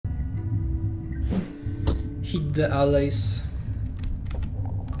hit the allies.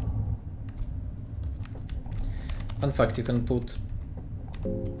 Fun fact, you can put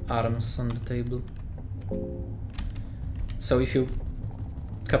arms on the table. So if you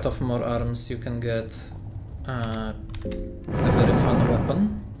cut off more arms, you can get a very fun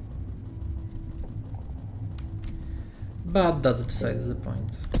weapon. But that's besides the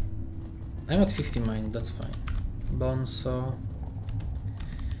point. I'm at 50 mind, that's fine. Bone saw.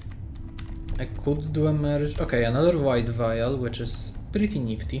 I could do a merge. Okay, another white vial, which is pretty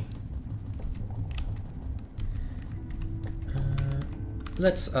nifty.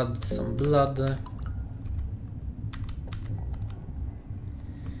 Let's add some blood.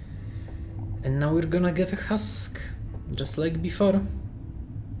 And now we're gonna get a husk, just like before.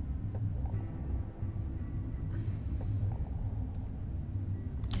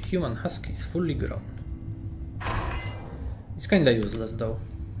 Human husk is fully grown. It's kinda useless though.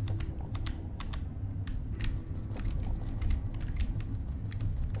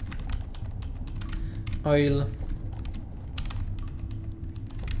 Oil.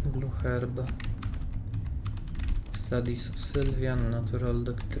 Blue herb. Studies of Sylvian, natural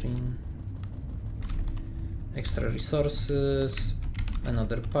doctrine. Extra resources.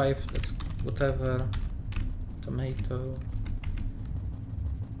 Another pipe, that's whatever. Tomato.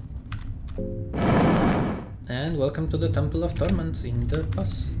 And welcome to the Temple of Torment in the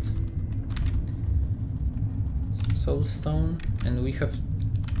past. Some soulstone, and we have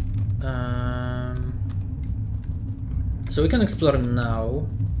so we can explore now,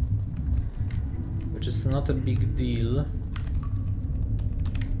 which is not a big deal.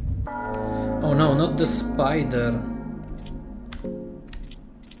 Oh no, not the spider.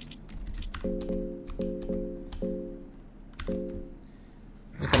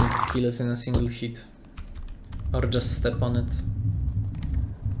 You can kill it in a single hit, or just step on it,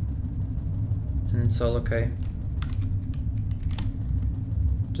 and it's all okay.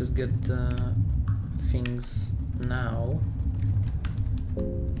 Just get the things now.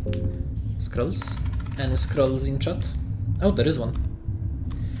 Scrolls? Any scrolls in chat? Oh, there is one.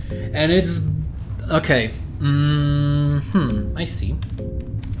 And it's... okay. I see.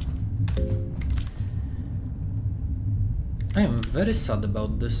 I am very sad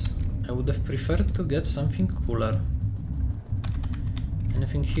about this. I would have preferred to get something cooler.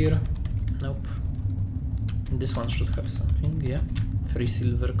 Anything here? Nope. This one should have something, yeah. 3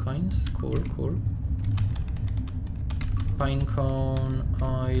 silver coins, cool, cool. Pine cone,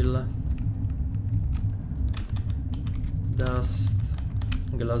 oil, dust,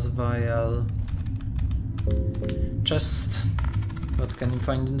 glass vial, chest. What can you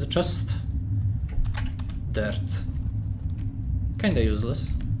find in the chest? Dirt. Kinda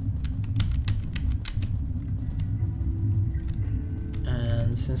useless.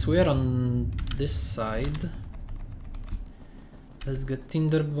 And since we are on this side, let's get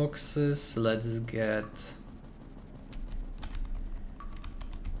tinder boxes, let's get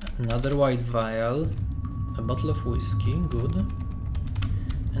another white vial, a bottle of whiskey, good.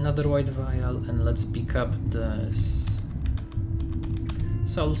 Another white vial, and let's pick up this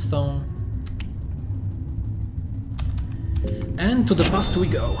soulstone. And to the past we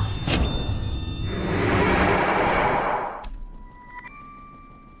go.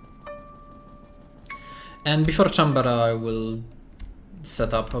 And before Chambara I will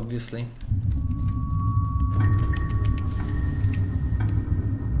set up, obviously.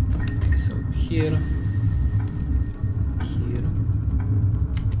 Okay, so here, here.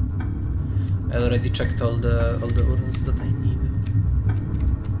 I already checked all the urns that I need.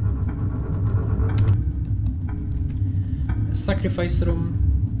 A sacrifice room.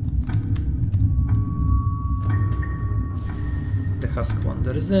 The husk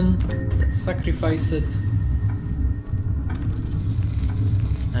wanders in. Let's sacrifice it.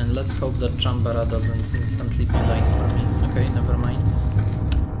 And let's hope that Chambara doesn't instantly be light for me. Okay, never mind.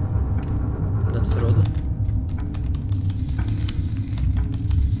 That's rude.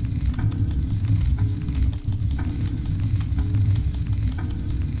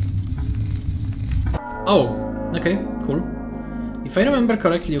 Oh, okay, cool. If I remember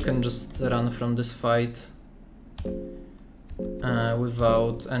correctly, you can just run from this fight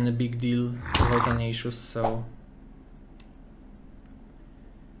without any big deal, without any issues, so...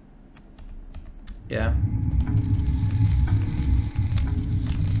 yeah.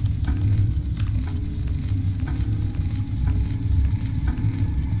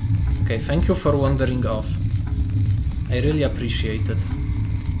 Okay, thank you for wandering off. I really appreciate it.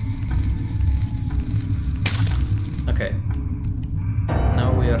 Okay.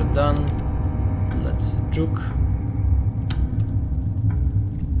 Now we are done. Let's juke.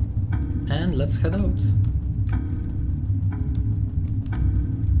 And let's head out.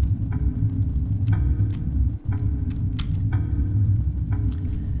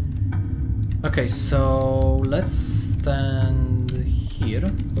 Okay, so let's stand here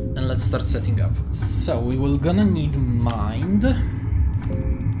and let's start setting up. So we will gonna need mind.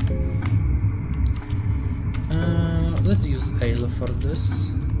 Let's use ale for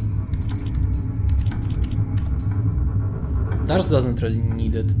this. Dars doesn't really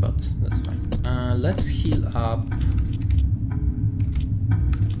need it, but that's fine. Let's heal up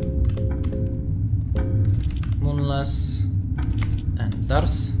Moonless and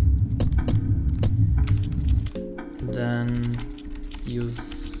Dars. Then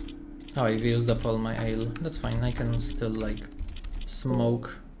use... Oh, I've used up all my ale. That's fine, I can still like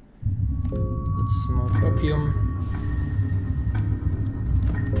smoke. Let's smoke opium.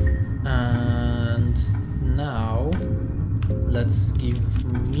 And now let's give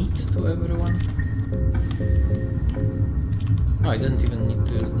meat to everyone. Oh, I didn't even need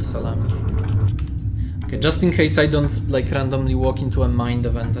to use the salami. Okay, just in case I don't like randomly walk into a mind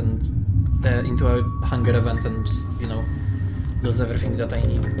event and into a hunger event and just, you know, lose everything that I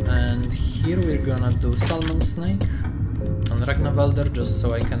need. And here we're gonna do salmon snake on Ragnavaldr just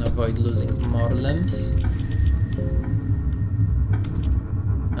so I can avoid losing more limbs.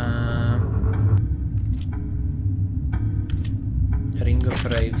 Ring of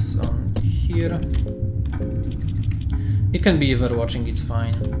Raves on here. It can be either watching, it's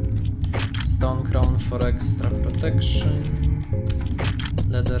fine. Stone Crown for extra protection.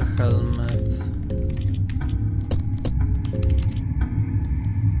 Leather helmet.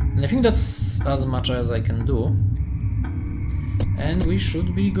 And I think that's as much as I can do. And we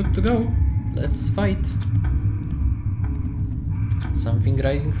should be good to go. Let's fight. Something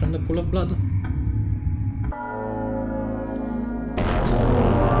rising from the pool of blood.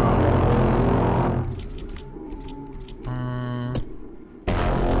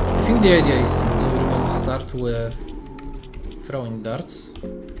 I think the idea is we're gonna start with throwing darts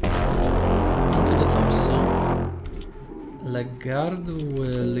into the torso. Legard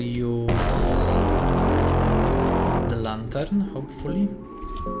will use the lantern, hopefully.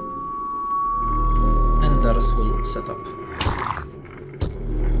 And Dars will set up.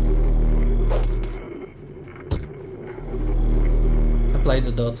 Apply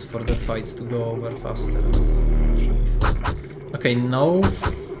the dots for the fight to go over faster. Okay, no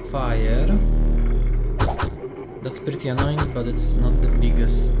fire. That's pretty annoying, but it's not the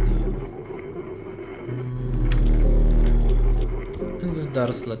biggest deal. And with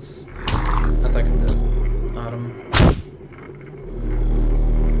Dars, let's attack the arm.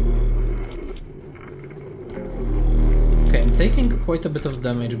 Okay, I'm taking quite a bit of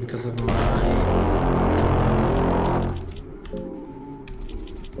damage because of my...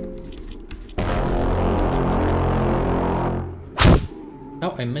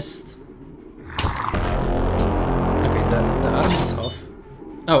 Oh, I missed. Okay, the arm is off.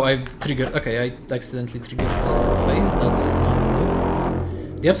 Oh, I triggered. Okay, I accidentally triggered the second phase. That's not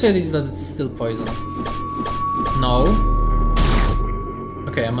good. The upside is that it's still poisoned. No.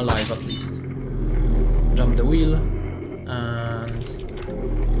 Okay, I'm alive at least. Jump the wheel. And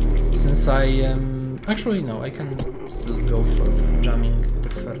since I am... Actually, no, I can still go for jamming the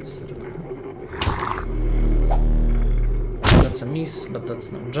third circle. That's a miss, but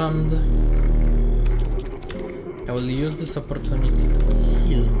that's now jammed. I will use this opportunity to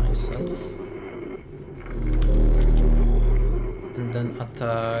heal myself. And then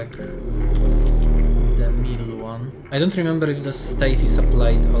attack the middle one. I don't remember if the state is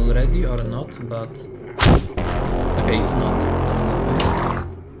applied already or not, but... Okay, it's not. That's not good.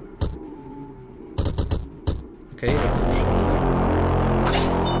 Okay, revolution there.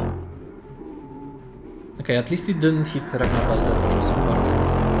 Okay, at least it didn't hit Ragnavaldr, which was important.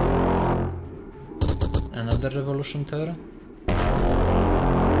 Another revolution there.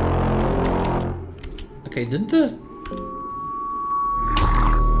 Okay, did the...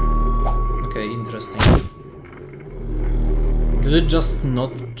 Okay, interesting. Did it just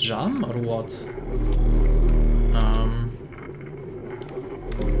not jam or what?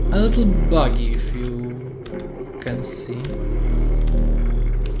 A little buggy if you can see.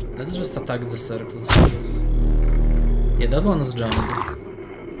 Let's just attack the circles, I guess. Yeah, that one's jumped.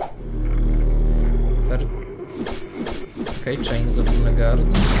 Fair. Okay, chains of Legard.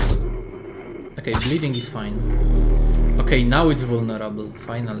 Okay, bleeding is fine. Okay, now it's vulnerable,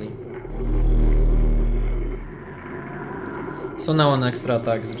 finally. So now on extra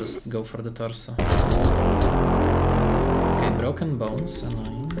attacks, just go for the torso. Okay, broken bones,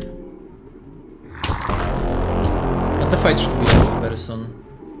 annoying. But the fight should be over very soon.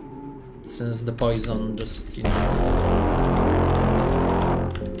 Since the poison just, you know...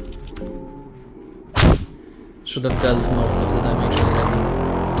 Should have dealt most of the damage already.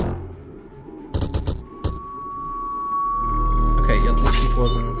 At least it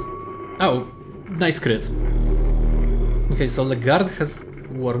wasn't. Oh, nice crit. Okay, so Legard has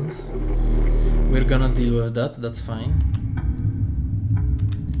worms. We're gonna deal with that, that's fine.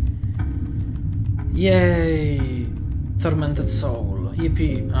 Yay! Tormented Soul.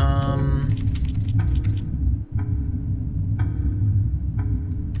 Yippee.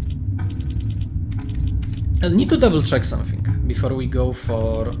 I'll need to double check something before we go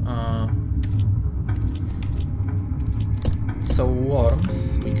for... So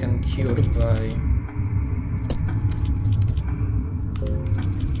worms we can cure by...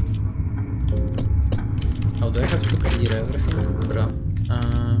 Oh, do I have to clear everything? Bruh.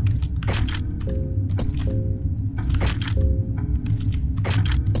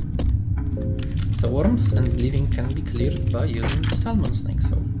 So worms and bleeding can be cleared by using the salmon snake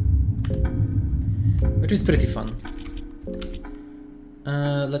soul, which is pretty fun.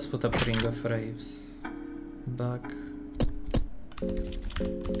 Let's put up Ring of Raves back.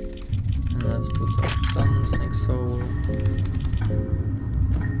 And let's put up salmon snake soul.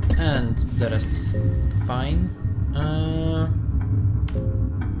 And the rest is fine.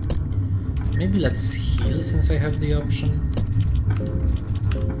 Maybe let's heal since I have the option.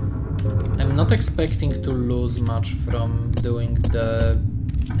 I'm not expecting to lose much from doing the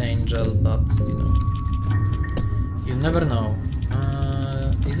angel, but you know, you never know.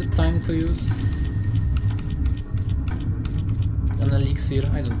 Is it time to use an elixir?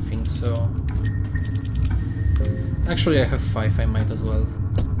 I don't think so. Actually, I have 5, I might as well.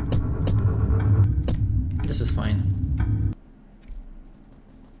 This is fine.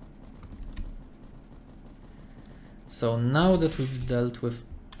 So now that we've dealt with...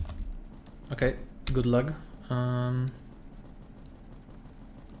 Okay, good luck. Now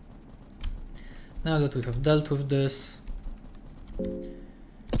that we have dealt with this,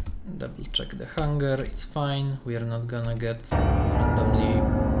 double check the hunger, it's fine. We are not gonna get randomly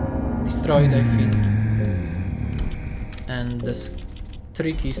destroyed, I think. And the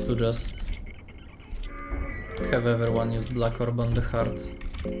trick is to just have everyone use Black Orb on the heart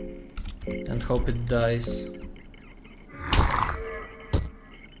and hope it dies.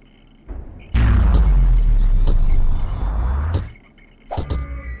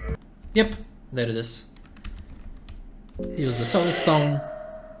 Yep, there it is. Use the Soul Stone,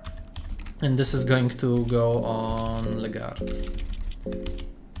 and this is going to go on Legard.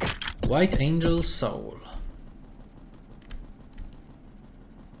 White Angel Soul.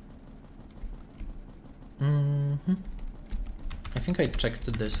 I think I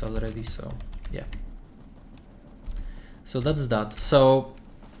checked this already, so yeah. So that's that. So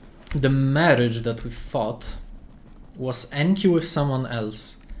the marriage that we fought was Enki with someone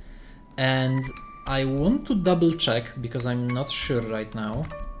else. And I want to double check because I'm not sure right now.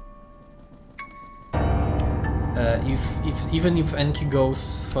 Even if Enki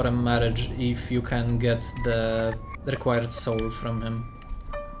goes for a marriage, if you can get the required soul from him.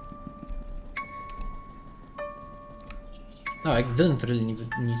 No, I didn't really need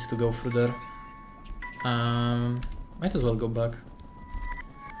to go through there. Might as well go back.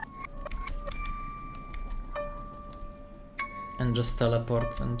 And just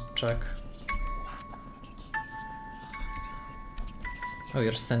teleport and check. Oh,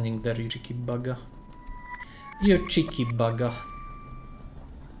 you're standing there, you cheeky bugger. You cheeky bugger.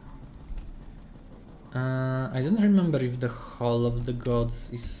 I don't remember if the Hall of the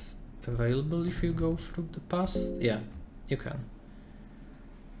Gods is available if you go through the past. Yeah, you can.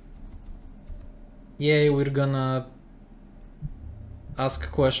 Yay, we're gonna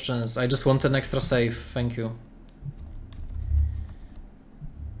ask questions. I just want an extra save, thank you.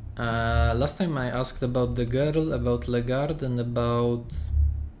 Last time I asked about the girl, about Legard, and about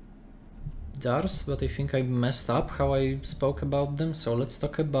Dars, but I think I messed up how I spoke about them, so let's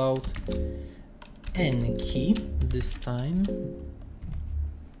talk about Enki this time.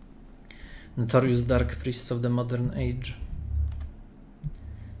 Notorious Dark Priests of the Modern Age.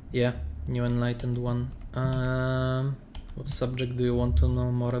 Yeah, New Enlightened One. What subject do you want to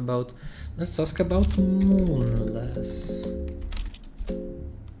know more about? Let's ask about Moonless.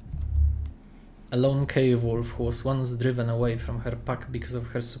 A lone cave wolf who was once driven away from her pack because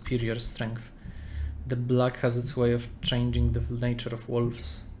of her superior strength. The black has its way of changing the nature of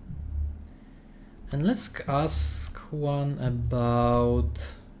wolves. And let's ask one about...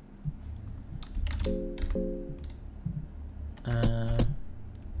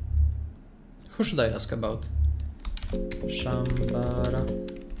 who should I ask about? Shambara.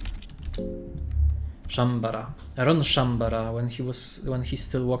 Ron Shambara, when he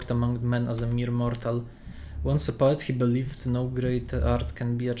still walked among men as a mere mortal. Once a poet, he believed no great art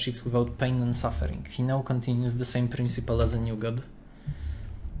can be achieved without pain and suffering. He now continues the same principle as a new god.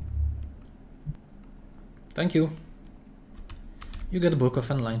 Thank you. You get Book of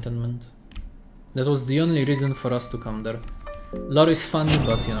Enlightenment. That was the only reason for us to come there. Lore is funny,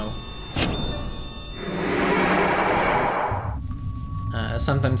 but you know.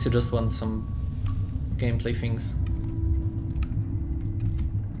 Sometimes you just want some gameplay things.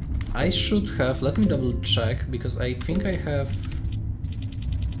 I should have, let me double check, because I think I have...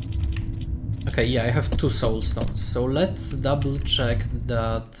 Okay, yeah, I have 2 soul stones, so let's double check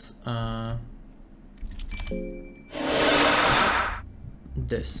that...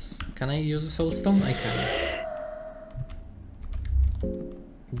 This. Can I use a soul stone? I can.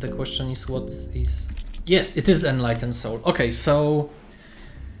 The question is what is... Yes, it is Enlightened Soul. Okay, so...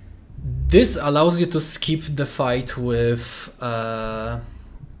 This allows you to skip the fight with...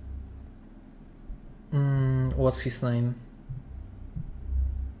 what's his name?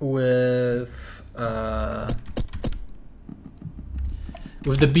 With the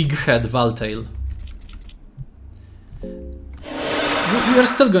big head, Valtail. We are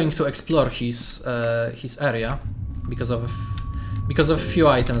still going to explore his area because of a few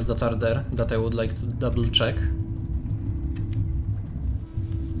items that are there that I would like to double check.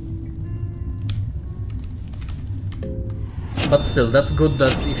 But still, that's good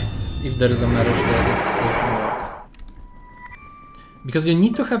that if there is a marriage there, it still can work. Because you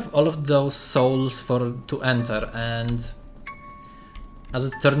need to have all of those souls to enter, and as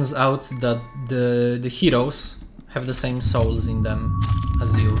it turns out that the heroes have the same souls in them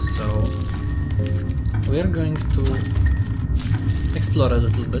as you, so we are going to explore a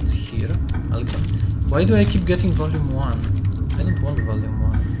little bit here. Why do I keep getting volume 1? I don't want volume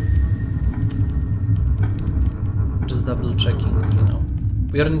 1. Just double checking, you know.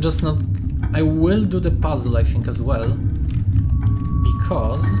 We are just not... I will do the puzzle, I think, as well,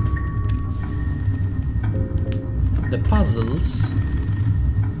 because the puzzles...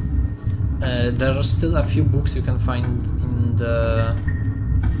 there are still a few books you can find in the...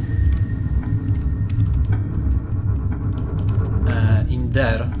 in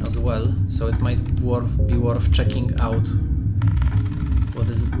there as well, so it might be worth checking out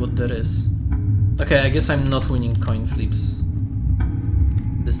what there is. Okay, I guess I'm not winning coin flips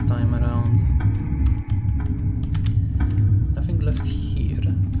this time around. Nothing left here.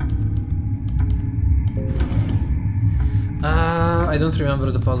 I don't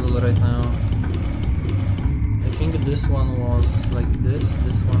remember the puzzle right now. I think this one was like this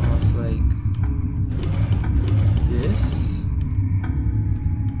one was like this.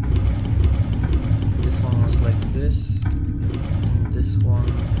 This one was like this, and this one...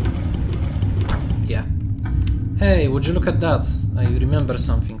 Yeah. Hey, would you look at that? I remember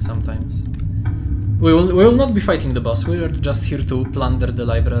something sometimes. We will not be fighting the boss, we are just here to plunder the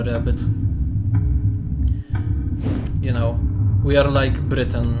library a bit. You know, we are like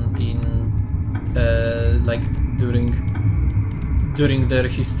Britain in... like during their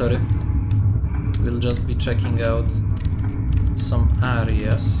history. We'll just be checking out some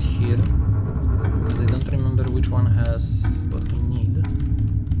areas here, because I don't remember which one has what we need.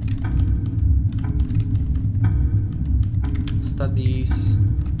 Studies,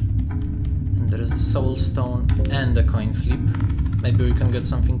 and there is a soul stone and a coin flip. Maybe we can get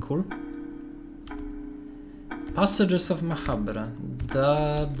something cool. Passages of Mahabra.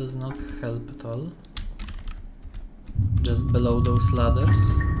 That does not help at all. Just below those ladders.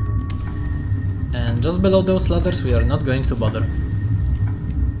 And just below those ladders we are not going to bother.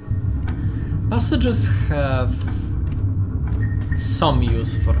 Passages have some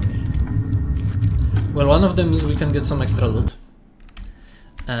use for me. Well, one of them is we can get some extra loot.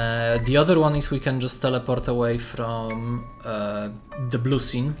 The other one is we can just teleport away from the blue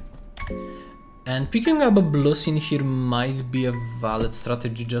scene. And picking up a blue scene here might be a valid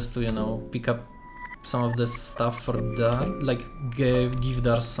strategy, just to, you know, pick up some of the stuff for Dar, like give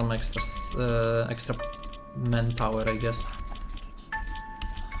Dar some extra manpower, I guess.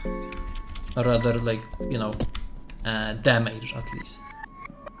 Or rather, like, you know, damage at least.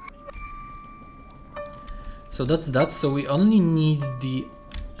 So that's that. So we only need the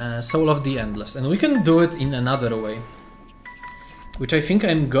Soul of the Endless, and we can do it in another way, which I think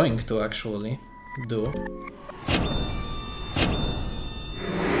I'm going to actually do.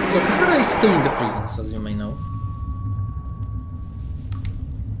 So Kahara is still in the prisons, as you may know.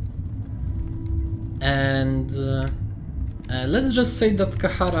 And let's just say that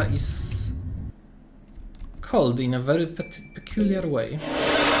Kahara is called in a very peculiar way.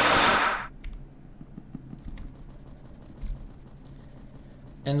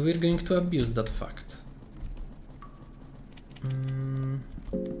 And we're going to abuse that fact.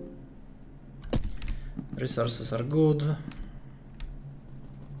 Resources are good.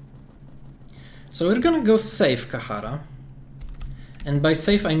 So we're gonna go save Kahara. And by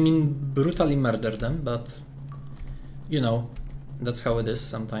save I mean brutally murder them, but you know, that's how it is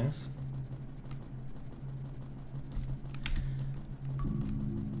sometimes.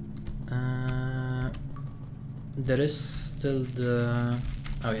 There is still the...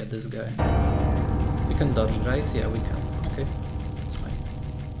 oh yeah, this guy. We can dodge, right? Yeah, we can. Okay, that's fine.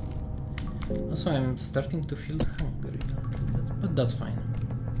 Also, I'm starting to feel hungry, but that's fine.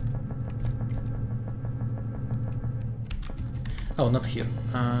 Oh, not here.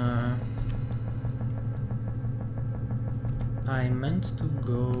 I meant to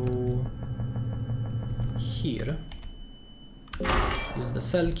go here. Use the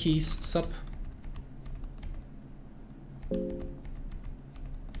cell keys, sup.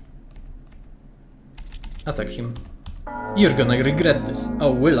 Attack him. You're gonna regret this.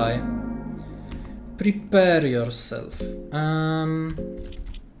 Oh, will I? Prepare yourself.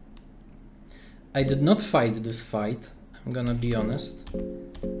 I did not fight this fight, I'm gonna be honest.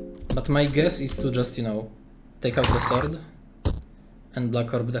 But my guess is to just, you know, take out the sword and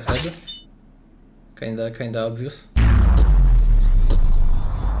black orb the head. Kinda obvious.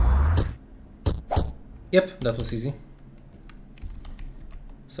 Yep, that was easy.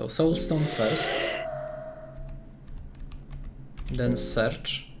 So soulstone first. Then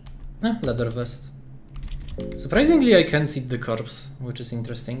search. Ah, leather vest. Surprisingly, I can't eat the corpse, which is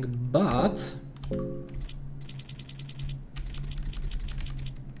interesting, but...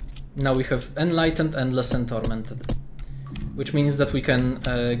 now we have Enlightened, Endless and Tormented. Which means that we can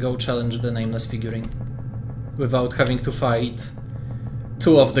go challenge the Nameless figurine without having to fight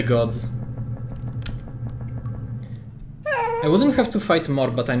two of the gods. I wouldn't have to fight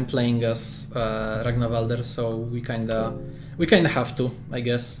more, but I'm playing as Ragnavaldr, so we kinda have to, I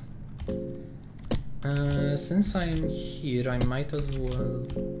guess. Since I'm here, I might as well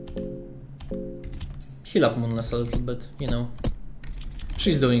heal up Moonless a little bit, you know.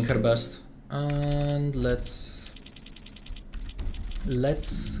 She's doing her best. And let's...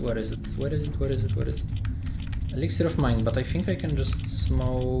 where is it? Elixir of Mind, but I think I can just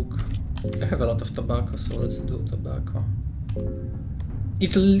smoke... I have a lot of tobacco, so let's do tobacco.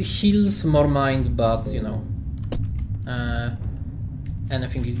 It heals more mind, but you know,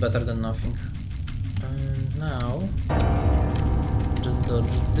 anything is better than nothing. And now, just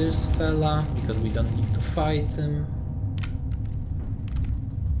dodge this fella, because we don't need to fight him.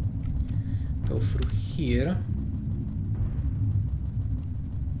 Go through here.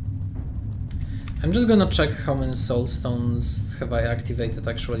 I'm just gonna check how many soul stones have I activated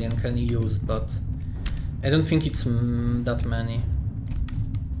actually and can use, but I don't think it's that many.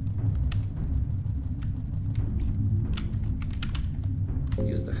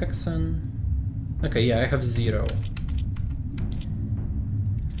 Use the hexen. Okay, yeah, I have 0.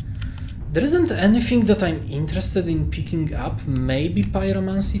 There isn't anything that I'm interested in picking up. Maybe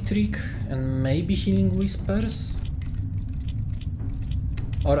Pyromancy Trick and maybe Healing Whispers.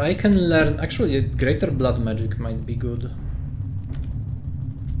 Or I can learn... actually, Greater Blood Magic might be good.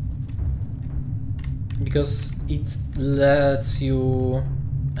 Because it lets you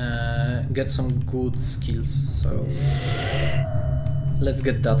get some good skills, so let's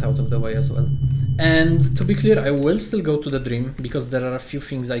get that out of the way as well. And to be clear, I will still go to the dream, because there are a few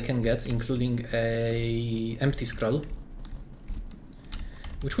things I can get, including a empty scroll,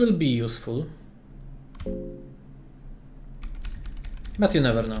 which will be useful. But you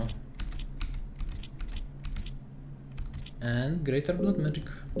never know. And Greater Blood Magic.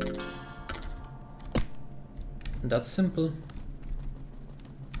 That's simple.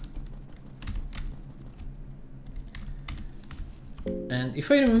 And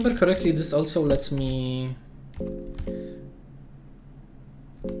if I remember correctly, this also lets me...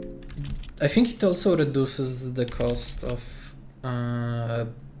 I think it also reduces the cost of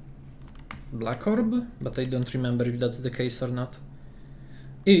Black Orb, but I don't remember if that's the case or not.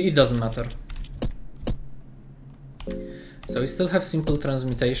 It doesn't matter. So we still have simple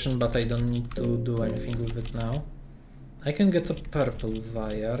transmutation, but I don't need to do anything with it now. I can get a purple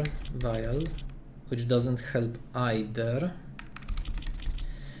vial, which doesn't help either.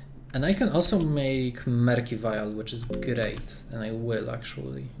 And I can also make Murky Vial, which is great, and I will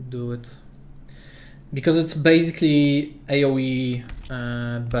actually do it. Because it's basically AoE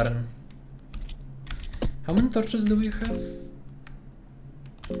burn. How many torches do we have?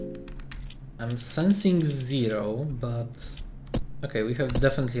 I'm sensing 0, but... okay, we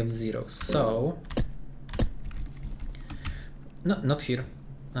definitely have 0, so... no, not here.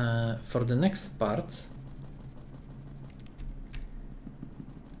 For the next part...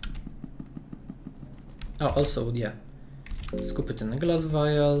 oh, also, yeah. Scoop it in a glass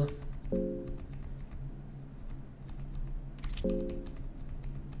vial.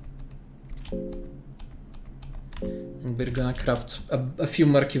 we're gonna craft a few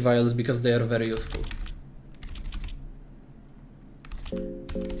murky vials because they are very useful.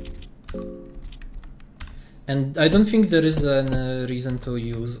 And I don't think there is any reason to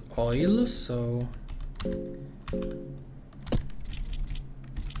use oil, so...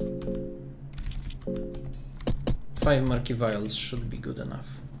 Five murky vials should be good enough.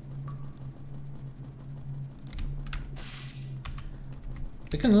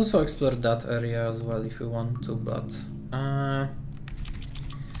 We can also explore that area as well if we want to, but...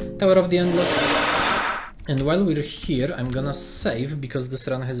 Tower of the Endless. And while we're here, I'm gonna save, because this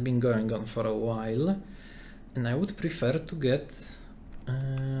run has been going on for a while. And I would prefer to get...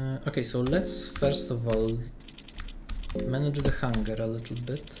 okay, so let's first of all manage the hunger a little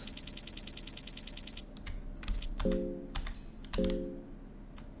bit.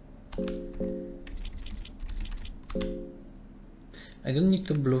 I don't need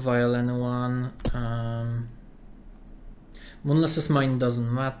to blue vial anyone. Moonless's mine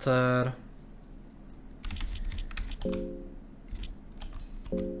doesn't matter.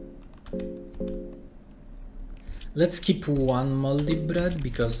 Let's keep one moldy bread,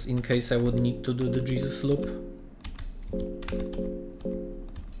 because in case I would need to do the Jesus loop.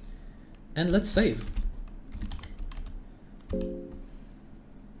 And let's save.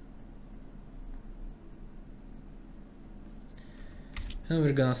 And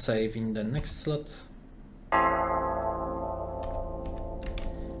we're gonna save in the next slot.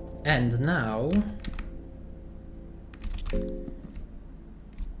 And now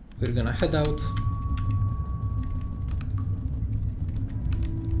we're gonna head out.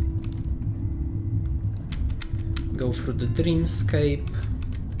 Go through the dreamscape.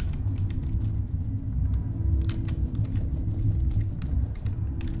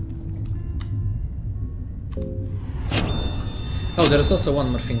 Oh, there's also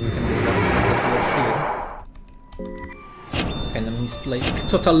one more thing we can do. That's that we're here. Kind of misplay.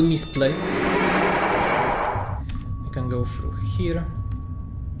 Total misplay. We can go through here.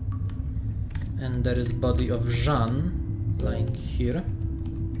 And there is body of Jean lying here.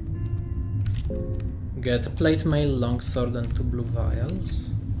 Get plate mail, longsword, and 2 blue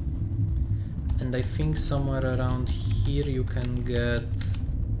vials. And I think somewhere around here you can get...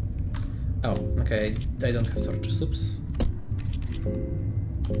 Oh, okay, I don't have torches, oops.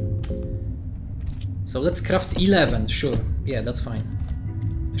 So let's craft 11, sure. Yeah, that's fine.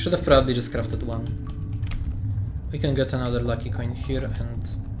 I should have probably just crafted 1. We can get another lucky coin here and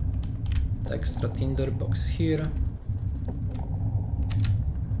the extra tinder box here.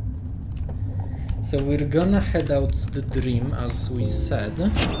 So we're gonna head out to the dream as I said.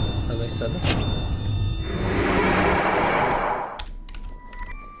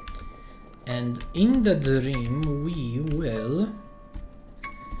 And in the dream we will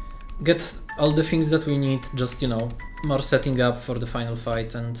get all the things that we need, just, you know, more setting up for the final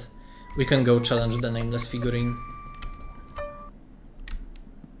fight, and we can go challenge the nameless figurine.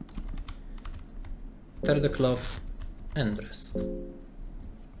 Tear the cloth and rest.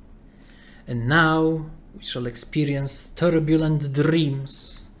 And now we shall experience turbulent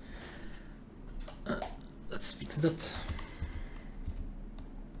dreams. Let's fix that.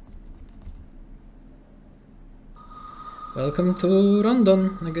 Welcome to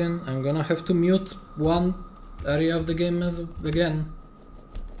Rondon again. I'm gonna have to mute one area of the game again.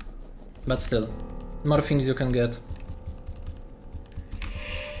 But still, more things you can get.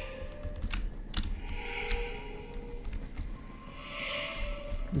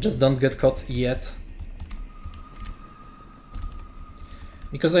 Just don't get caught yet.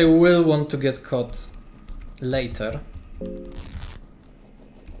 Because I will want to get caught later.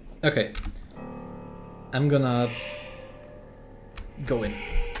 Okay. I'm gonna go in.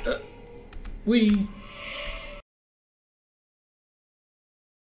 Whee!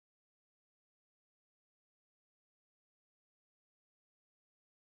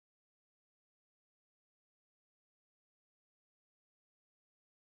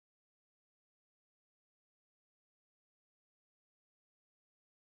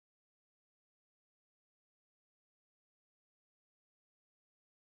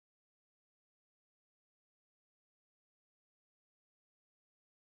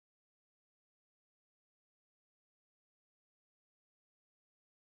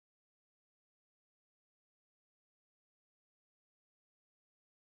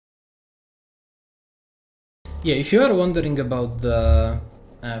 Yeah, if you are wondering about the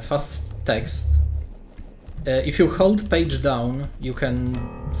fast text, if you hold page down, you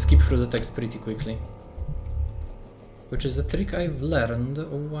can skip through the text pretty quickly. Which is a trick I've learned a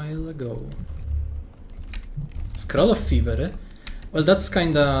while ago. Scroll of Fever. Well, that's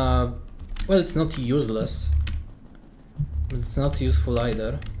kinda... well, it's not useless. But it's not useful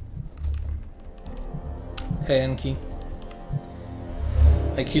either. Hey Enki.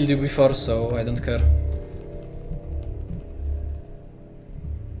 I killed you before, so I don't care.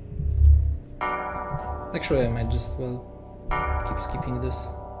 Actually, I might just, well, keep skipping this.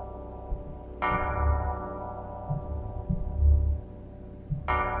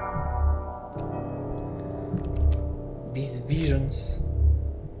 These visions.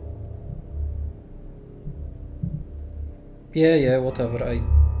 Yeah, whatever.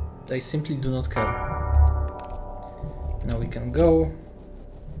 I simply do not care. Now we can go.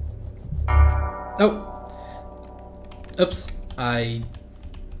 Oh! Oops. I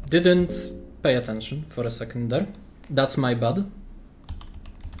didn't pay attention for a second there. That's my bad.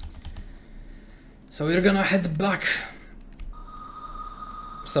 So we're gonna head back.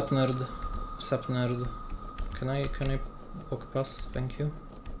 Sup nerd. Sup nerd. Can I walk past? Thank you.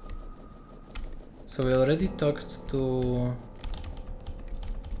 So we already talked to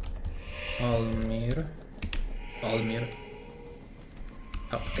Almir.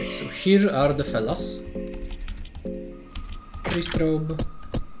 Okay, so here are the fellas. Priest robe.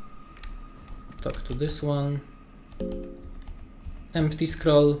 Talk to this one. Empty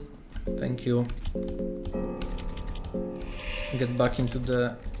scroll. Thank you. Get back into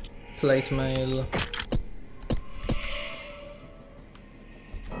the plate mail.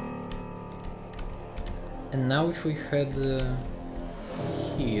 And now if we head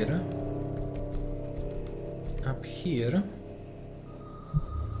here, up here,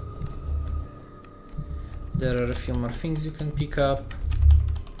 there are a few more things you can pick up.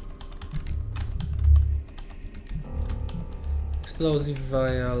 Explosive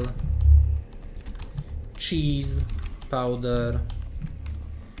vial, cheese, powder,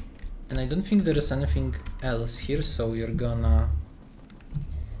 and I don't think there is anything else here, so we're gonna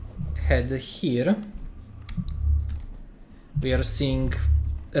head here. We are seeing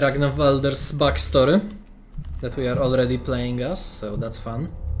Ragnavaldr's backstory that we are already playing as, so that's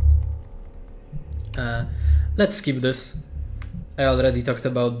fun. Let's skip this. I already talked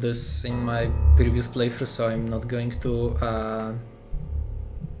about this in my previous playthrough, so I'm not going to,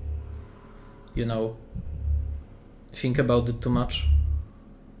 you know, think about it too much.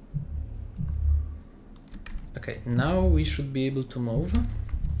 Okay, now we should be able to move.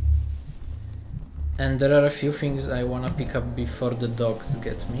 And there are a few things I wanna pick up before the dogs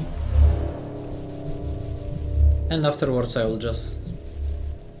get me. And afterwards I will just,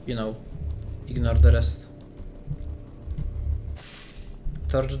 you know, ignore the rest.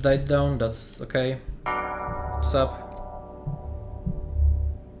 Torch died down, that's okay. What's up?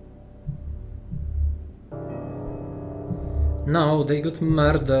 No, they got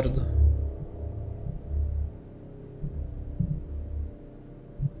murdered.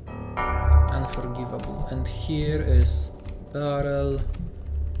 Unforgivable. And here is barrel.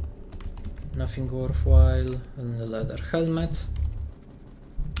 Nothing worthwhile. And the leather helmet.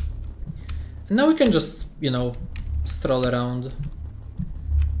 And now we can just, you know, stroll around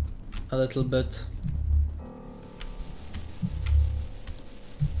a little bit.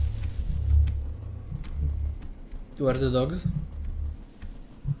 Where are the dogs?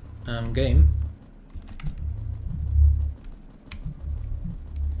 Game.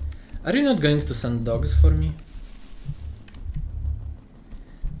 Are you not going to send dogs for me?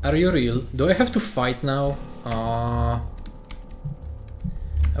 Are you real? Do I have to fight now? I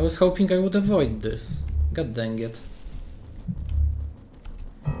was hoping I would avoid this. God dang it.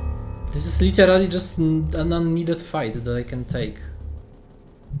 This is literally just an unneeded fight that I can take.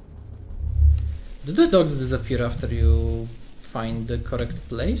 Do the dogs disappear after you find the correct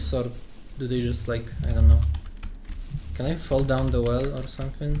place, or do they just, like, I don't know. Can I fall down the well or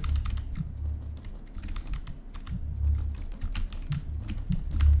something?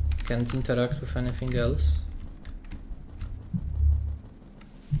 Can't interact with anything else.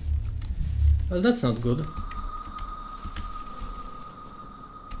 Well, that's not good.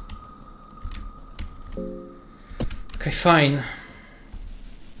 Okay, fine.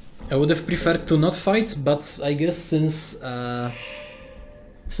 I would have preferred to not fight, but I guess since the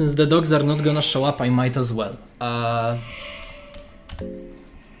dogs are not gonna show up, I might as well. That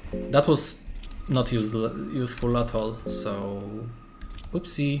was not useful at all, so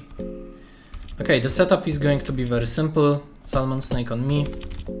oopsie. Okay, the setup is going to be very simple. Salmon snake on me.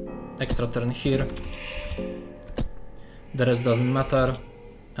 Extra turn here. The rest doesn't matter.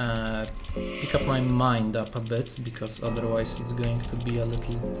 Pick up my mind up a bit, because otherwise it's going to be a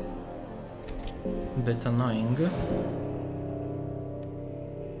little bit annoying.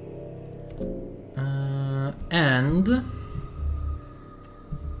 And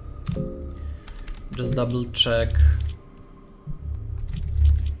just double check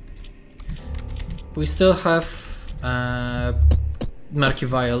We still have Murky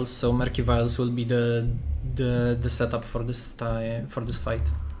Vials, so Murky Vials will be the setup for this fight.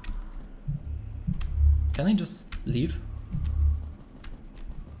 Can I just leave?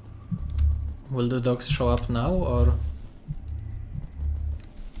 Will the dogs show up now, or?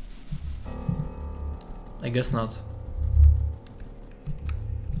 I guess not.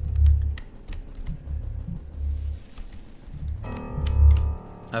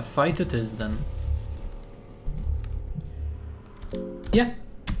 A fight it is then. Yeah,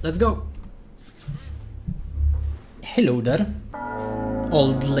 let's go. Hello there,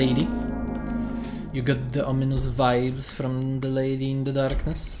 old lady. You got the ominous vibes from the lady in the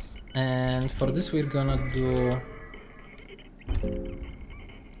darkness. And for this we're gonna do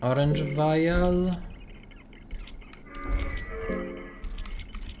orange vial.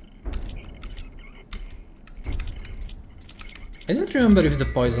 I don't remember if the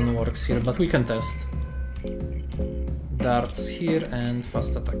poison works here, but we can test. Darts here and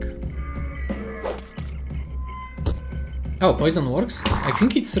fast attack. Oh, poison works? I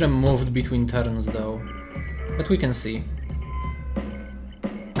think it's removed between turns though, but we can see.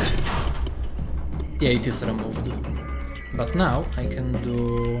 Yeah, it is removed. But now I can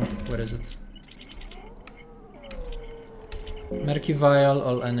do... where is it? Murky Vial,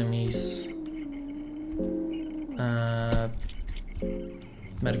 all enemies.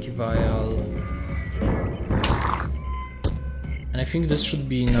 Murky Vial. And I think this should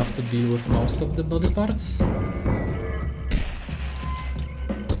be enough to deal with most of the body parts.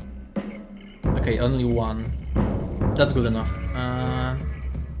 Okay, only one. That's good enough.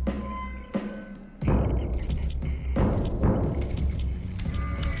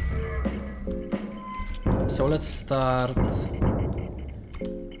 So let's start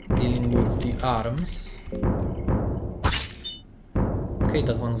dealing with the arms. Okay,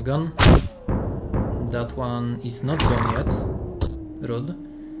 that one's gone. That one is not gone yet. Rude.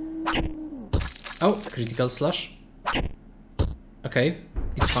 Oh, critical slash. Okay,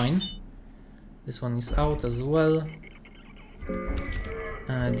 it's fine. This one is out as well.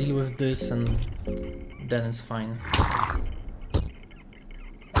 Deal with this and then it's fine.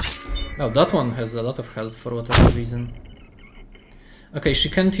 Oh, that one has a lot of health for whatever reason. Okay, she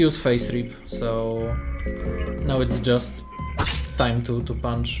can't use face rip, so now it's just time to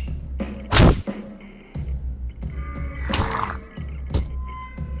punch.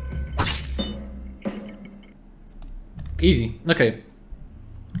 Easy, okay.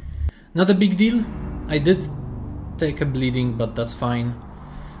 Not a big deal. I did take a bleeding, but that's fine.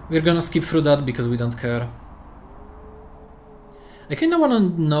 We're gonna skip through that because we don't care. I kinda wanna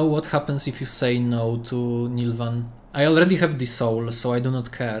know what happens if you say no to Nilvan. I already have the soul, so I do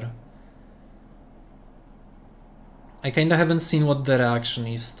not care. I kinda haven't seen what the reaction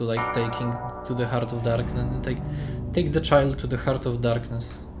is to like taking to the Heart of Darkness. Take the child to the Heart of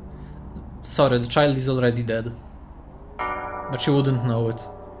Darkness. Sorry, the child is already dead. But you wouldn't know it.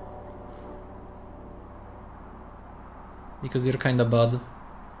 Because you're kinda bad.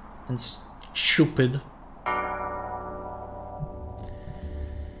 And stupid.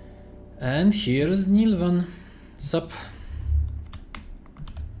 And here's Nilvan. Sup?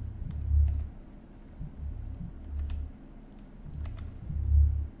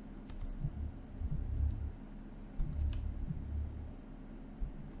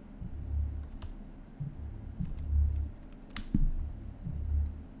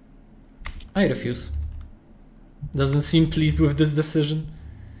 I refuse. Doesn't seem pleased with this decision.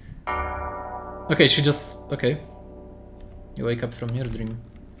 Okay, she just... okay. You wake up from your dream.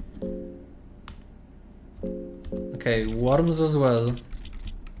 Okay, worms as well.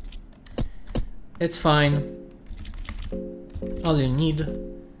 It's fine. All you need.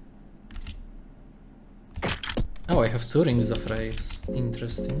 Oh, I have 2 rings of raves.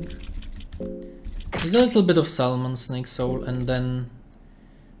 Interesting. There's a little bit of salmon snake soul, and then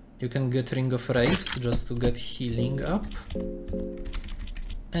you can get ring of raves just to get healing up.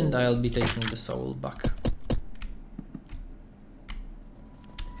 And I'll be taking the soul back.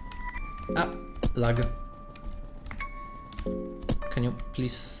 Ah, lag. Can you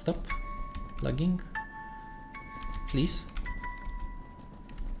please stop lagging? Please?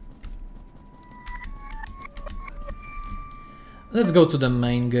 Let's go to the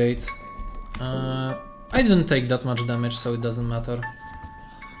main gate. I didn't take that much damage, so it doesn't matter.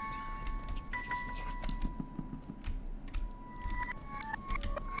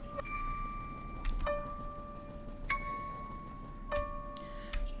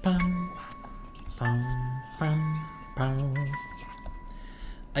 Pam, pam, pam, pam.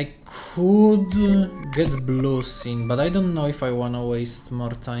 I could get blue scene, but I don't know if I wanna waste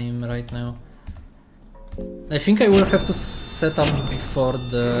more time right now. I think I will have to set up before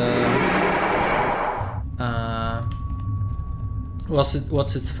the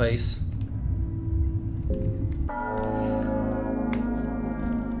what's its face?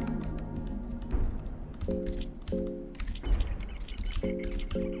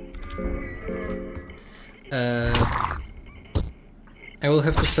 I will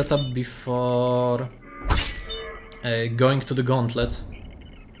have to set up before going to the Gauntlet,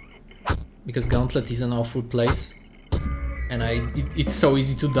 because Gauntlet is an awful place, and it's so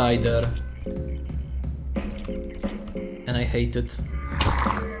easy to die there, and I hate it.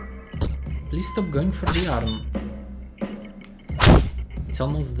 Please stop going for the arm. It's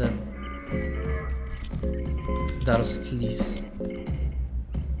almost dead. Dars, please.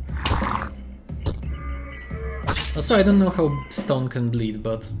 Also, I don't know how stone can bleed,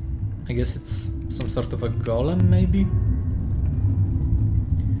 but I guess it's some sort of a golem, maybe?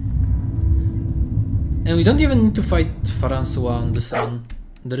 And we don't even need to fight Faransua on this run.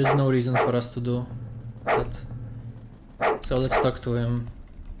 There is no reason for us to do that. So let's talk to him.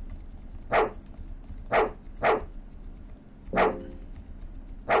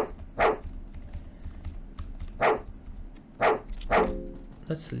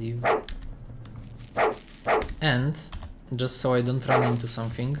 Let's leave. And, just so I don't run into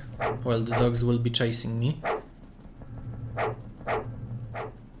something, well, the dogs will be chasing me.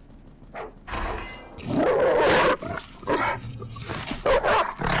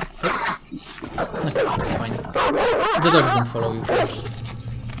 Okay, that's fine. The dogs don't follow you.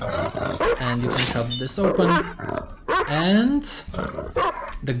 And you can cut this open. And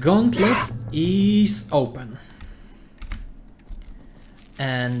the gauntlet is open.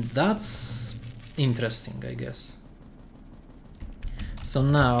 And that's interesting, I guess. So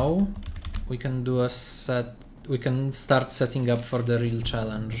now we can do a set. We can start setting up for the real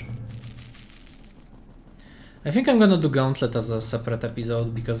challenge. I think I'm gonna do Gauntlet as a separate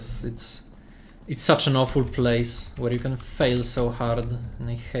episode because it's such an awful place where you can fail so hard, and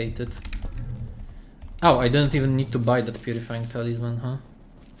I hate it. Oh, I didn't even need to buy that Purifying Talisman, huh?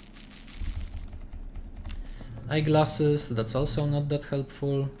 Eyeglasses, that's also not that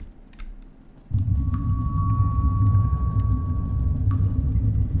helpful.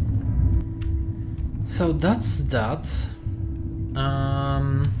 So that's that.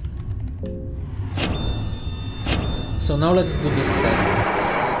 So now let's do the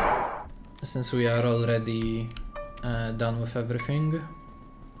settings, since we are already done with everything.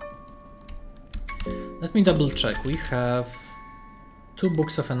 Let me double check. We have 2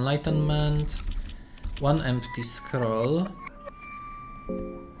 Books of Enlightenment, 1 empty scroll,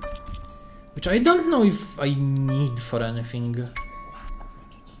 which I don't know if I need for anything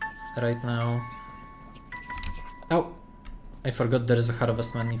right now. Oh, I forgot there is a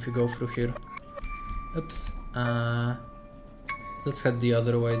Harvestman if you go through here. Oops. Let's head the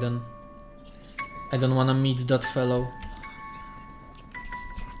other way then. I don't wanna meet that fellow.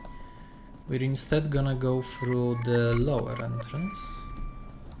 We're instead gonna go through the lower entrance.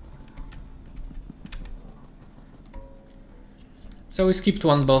 So we skipped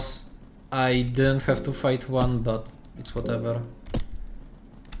 1 boss. I didn't have to fight 1, but it's whatever.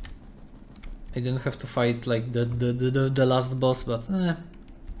 I didn't have to fight like the last boss, but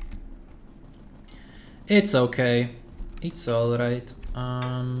it's okay. It's alright.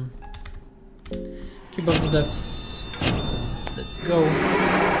 Cube of the Depths. Let's go.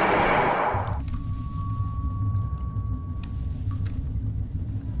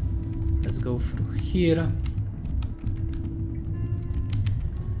 Let's go through here.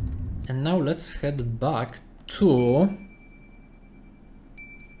 And now let's head back to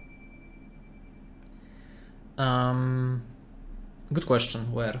good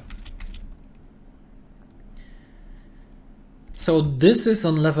question, where? So this is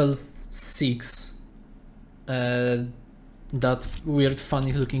on level 6, that weird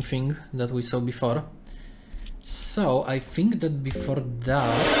funny looking thing that we saw before. So I think that before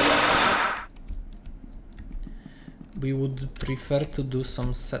that we would prefer to do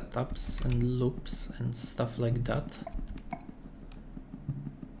some setups and loops and stuff like that.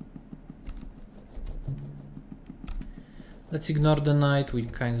 Let's ignore the night, we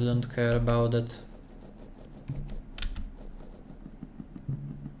kinda don't care about it.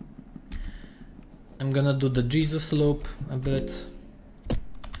 I'm gonna do the Jesus loop a bit.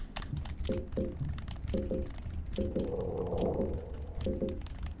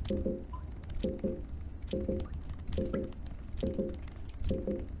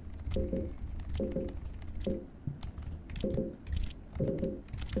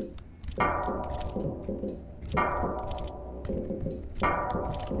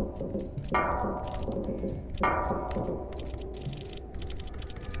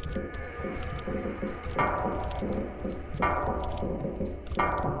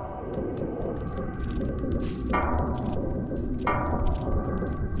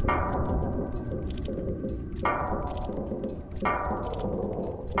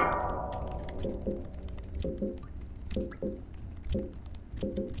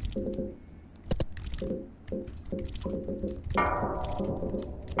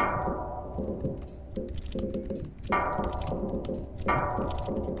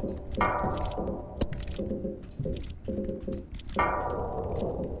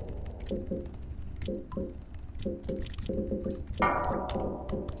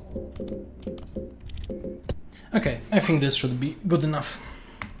 Okay, I think this should be good enough.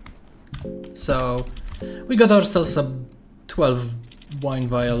 So we got ourselves a 12 wine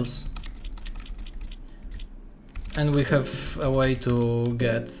vials, and we have a way to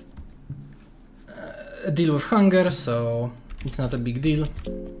get a deal with hunger, so it's not a big deal.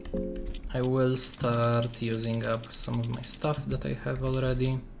 I will start using up some of my stuff that I have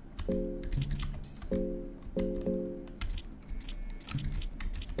already.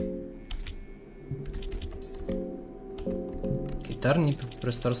 Turnip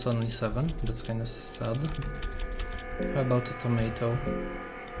restores only 7, that's kind of sad. How about a tomato?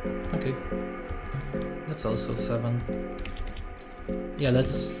 Okay, that's also 7. Yeah,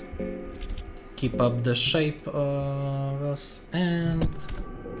 let's keep up the shape of us and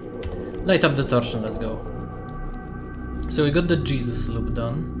light up the torch and let's go. So we got the Jesus loop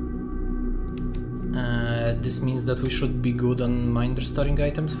done. This means that we should be good on mind restoring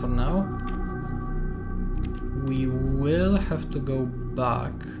items for now. We will have to go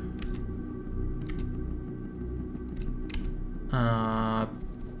back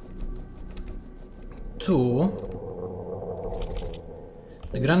to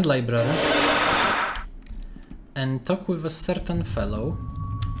the Grand Library and talk with a certain fellow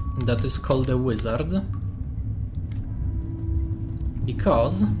that is called a wizard,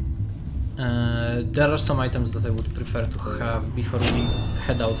 because there are some items that I would prefer to have before we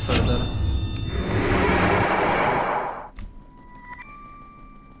head out further.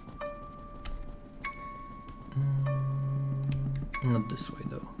 Not this way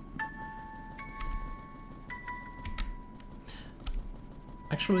though.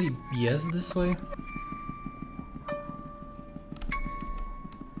 Actually, yes, this way.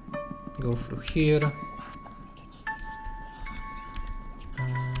 Go through here.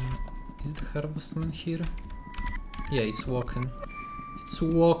 Is the harvestman here? Yeah, it's walking. It's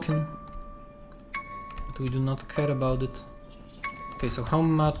walking. But we do not care about it. Okay, so how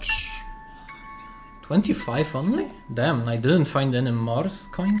much? 25 only? Damn, I didn't find any more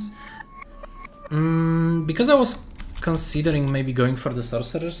coins. Because I was considering maybe going for the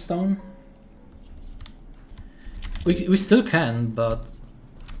Sorcerer's Stone. We still can, but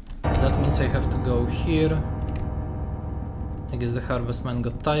that means I have to go here. I guess the Harvestman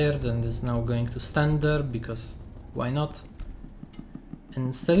got tired and is now going to stand there, because why not?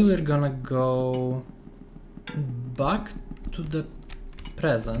 Instead we're gonna go back to the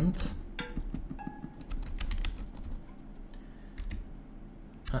present.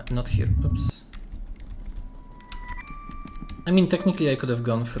 Not here, oops. I mean, technically I could have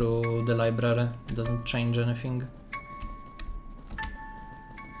gone through the library, it doesn't change anything.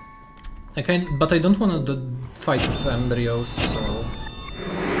 But I don't want to fight with embryos, so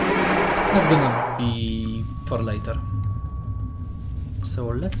that's gonna be for later. So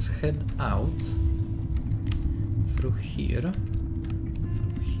let's head out through here,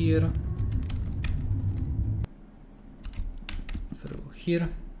 through here.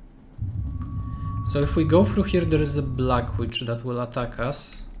 So if we go through here, there is a black witch that will attack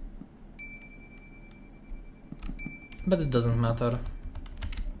us, but it doesn't matter.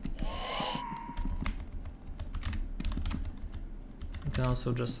 You can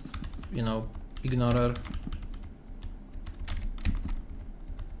also just, you know, ignore her.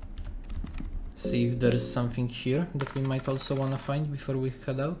 See if there is something here that we might also want to find before we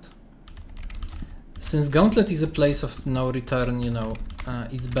head out. Since Gauntlet is a place of no return, you know,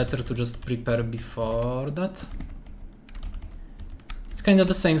 it's better to just prepare before that. It's kind of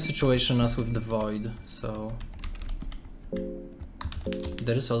the same situation as with the Void, so...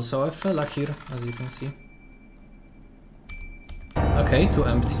 There is also a fella here, as you can see. Okay, 2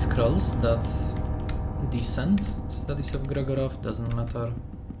 empty scrolls, that's decent. Studies of Gregorov, doesn't matter.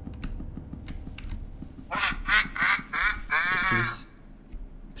 Please.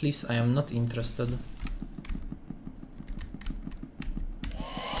 Please, I am not interested.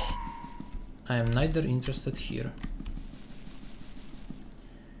 I am neither interested here.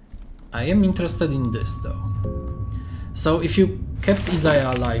 I am interested in this though. So if you kept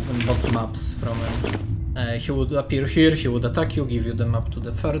Isaiah alive on both maps from him, he would appear here, he would attack you, give you the map to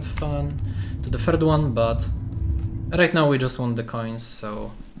the third one, but right now we just want the coins,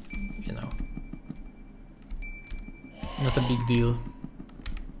 so you know, not a big deal.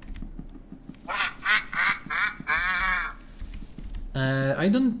 I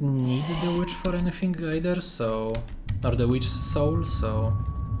don't need the witch for anything either, so, or the witch soul, so.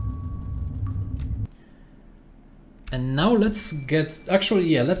 And now let's get, actually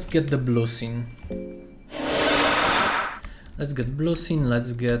yeah, let's get the blue scene. Let's get blue scene,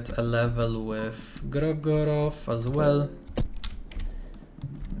 let's get a level with Grogorov as well.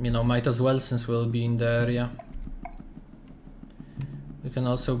 You know, might as well since we'll be in the area. We can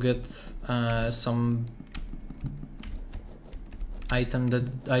also get some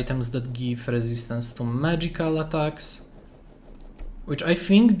items that give resistance to magical attacks, which I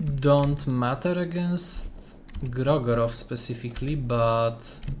think don't matter against Grogorov specifically,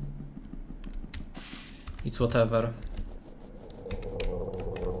 but it's whatever.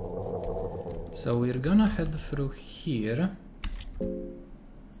 So we're gonna head through here,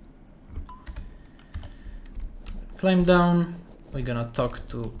 climb down, we're gonna talk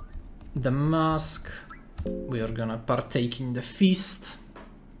to the mask, we are gonna partake in the feast,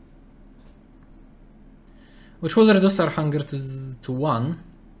 which will reduce our hunger to 1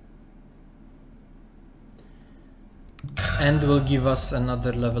 and will give us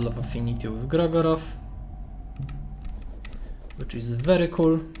another level of affinity with Grogorov, which is very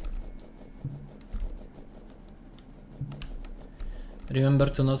cool. Remember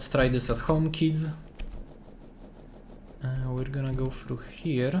to not try this at home, kids. We're gonna go through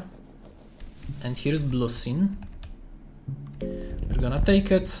here, and here's blue scene. We're gonna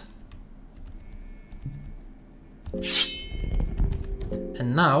take it,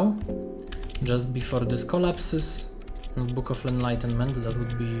 and now, just before this collapses, Book of Enlightenment, that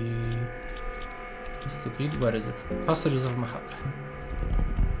would be stupid. Where is it? Passages of Mahabra.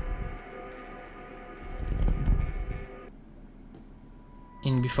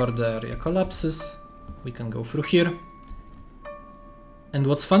 In before the area collapses, we can go through here. And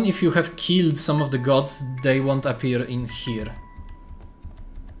what's fun, if you have killed some of the gods, they won't appear in here.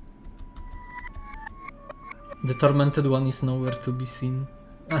 The tormented one is nowhere to be seen.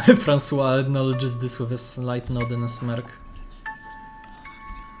 Francois acknowledges this with a slight nod and a smirk.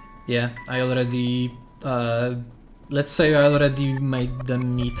 Yeah, I already... let's say I already made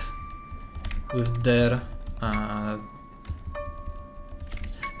them meet with their...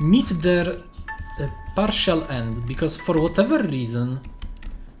 meet their partial end, because for whatever reason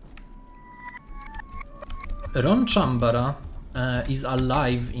Ron Chambara is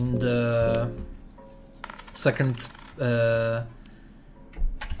alive in the second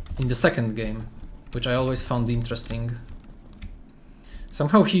game, which I always found interesting.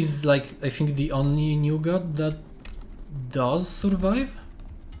 Somehow he's like, I think, the only new god that does survive,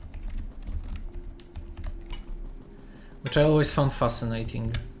 which I always found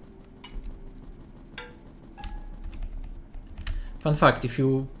fascinating. Fun fact,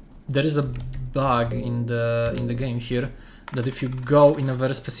 there is a bug in the game here that if you go in a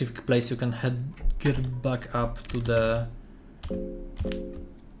very specific place, you can get back up to the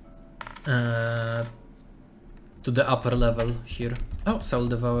upper level here. Oh, Soul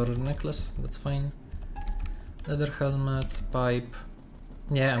Devourer necklace, that's fine. Leather helmet, pipe.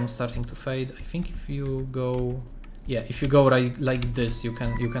 Yeah, I'm starting to fade. I think if you go, yeah, if you go right like this, you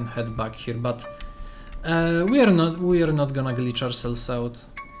can head back here, but we are not gonna glitch ourselves out.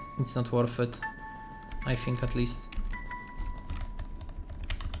 It's not worth it, I think, at least.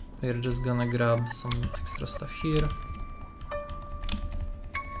 We're just gonna grab some extra stuff here.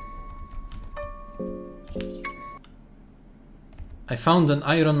 I found an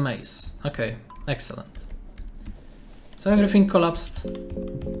iron mace. Okay, excellent. So everything collapsed.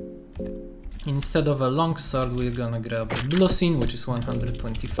 Instead of a long sword, we're gonna grab a blue scene, which is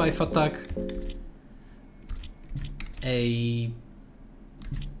 125 attack. A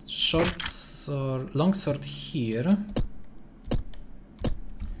short sword, long sword here.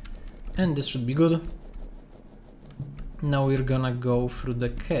 And this should be good. Now we're gonna go through the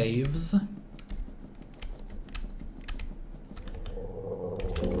caves.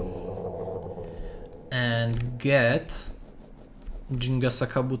 And get Jingasa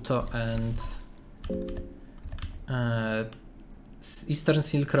Kabuto and Eastern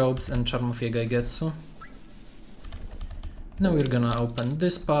Silk Robes and Charm of Yegaigetsu. Now we're gonna open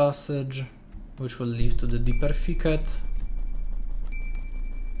this passage, which will lead to the deeper thicket,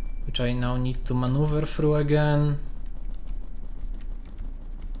 which I now need to maneuver through again.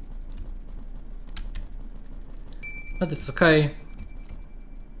 But it's okay.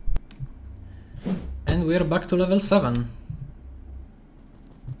 And we're back to level 7.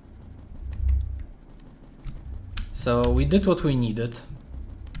 So we did what we needed.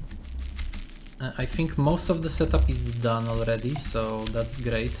 I think most of the setup is done already, so that's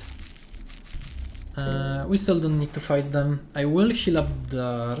great. We still don't need to fight them. I will heal up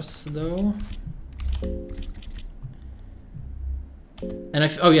Dars though.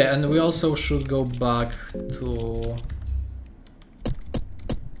 And oh yeah, and we also should go back to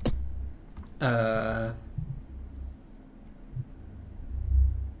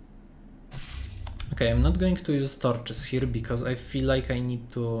okay, I'm not going to use torches here because I feel like I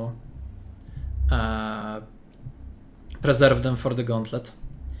need to preserve them for the gauntlet.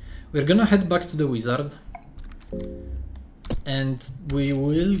 We're gonna head back to the wizard and we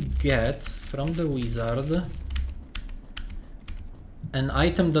will get from the wizard an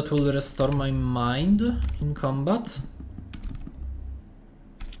item that will restore my mind in combat.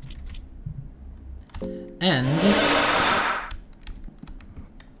 And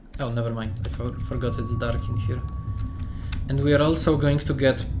oh, never mind, I forgot it's dark in here. And we are also going to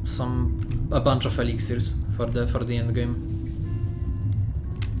get a bunch of elixirs for the end game.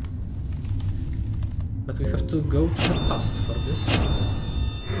 But we have to go to the past for this.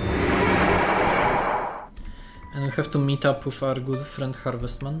 And we have to meet up with our good friend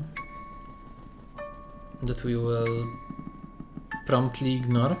Harvestman. That we will promptly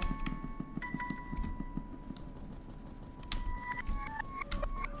ignore.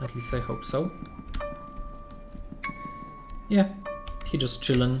 At least I hope so. Yeah, he just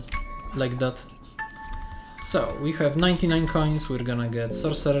chillin' like that. So, we have 99 coins, we're gonna get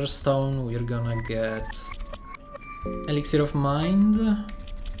Sorcerer's Stone, we're gonna get Elixir of Mind,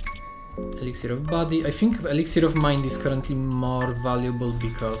 Elixir of Body. I think Elixir of Mind is currently more valuable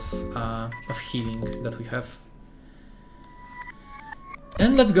because of healing that we have.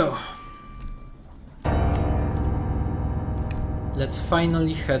 And let's go! Let's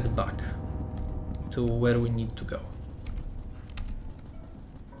finally head back to where we need to go.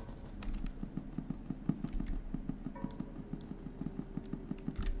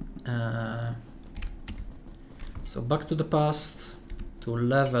 So back to the past, to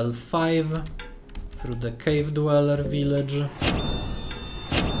level 5, through the Cave Dweller village. Let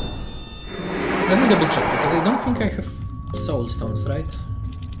me double check, because I don't think I have soul stones, right?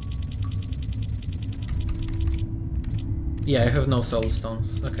 Yeah, I have no soul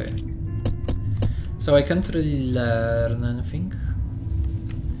stones, okay. So I can't really learn anything.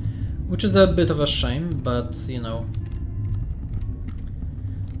 Which is a bit of a shame, but you know,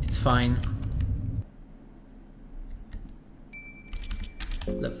 it's fine.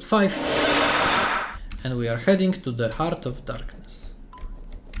 Level 5. And we are heading to the Heart of Darkness.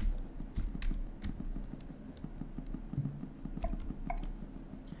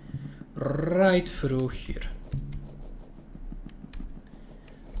 Right through here.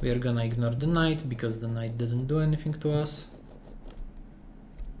 We are gonna ignore the knight because the knight didn't do anything to us.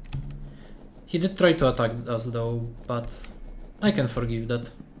 He did try to attack us though, but I can forgive that.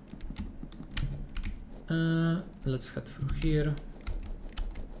 Let's head through here.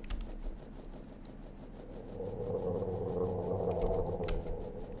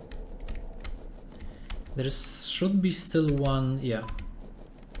 There should be still one, yeah.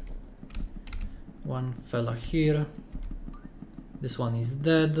 One fella here. This one is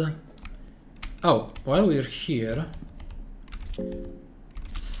dead. Oh, while we're here,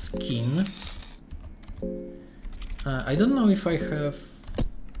 skin. I don't know if I have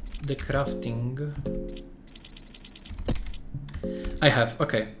the crafting. I have,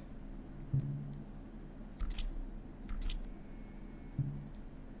 okay.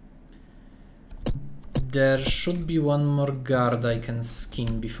 There should be one more guard I can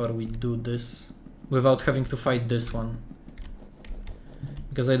skin before we do this, without having to fight this one.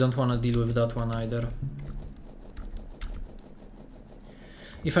 Because I don't want to deal with that one either.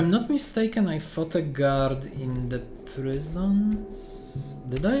 If I'm not mistaken, I fought a guard in the prisons.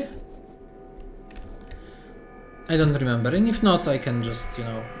 Did I? I don't remember, and if not, I can just, you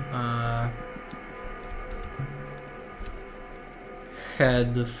know,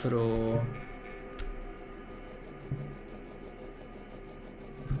 head through.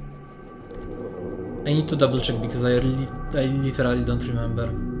 I need to double check because I literally don't remember.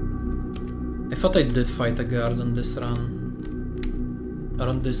 I thought I did fight a guard on this run. Or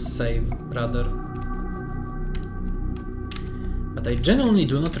on this save, rather. But I genuinely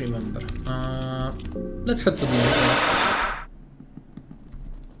do not remember. Let's head to the entrance.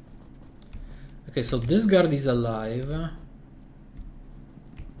 Okay, so this guard is alive.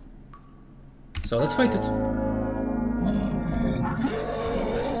 So let's fight it.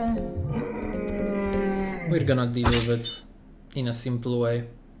 We're gonna deal with it in a simple way.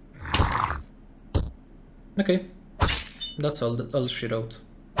 Okay, that's all she wrote.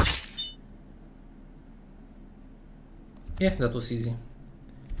 Yeah, that was easy.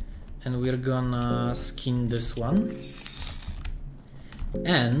 And we're gonna skin this one.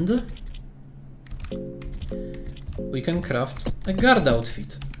 And we can craft a guard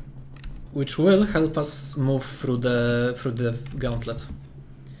outfit, which will help us move through the gauntlet.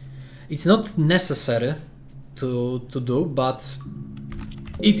 It's not necessary to do, but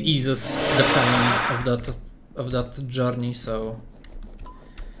it eases the pain of that journey, so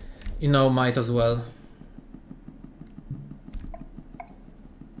you know, might as well.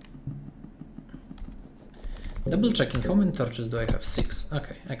 Double checking, how many torches do I have? 6.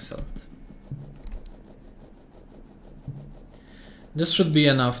 Okay, excellent. This should be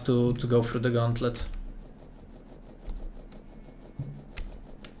enough to go through the gauntlet.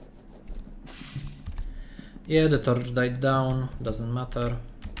 Yeah, the torch died down, doesn't matter.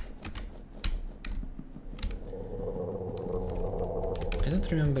 I don't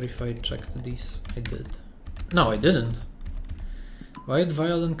remember if I checked these. I did. No, I didn't. White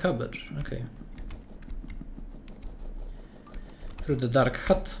violin cabbage, okay. Through the dark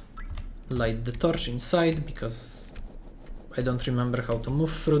hut, light the torch inside because I don't remember how to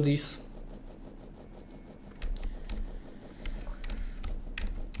move through these.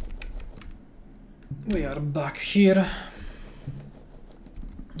 We are back here.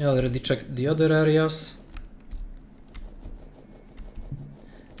 I already checked the other areas.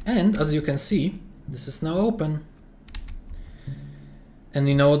 And as you can see, this is now open. And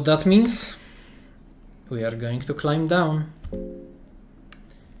you know what that means? We are going to climb down.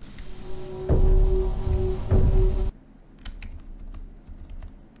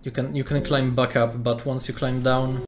 You can climb back up, but once you climb down,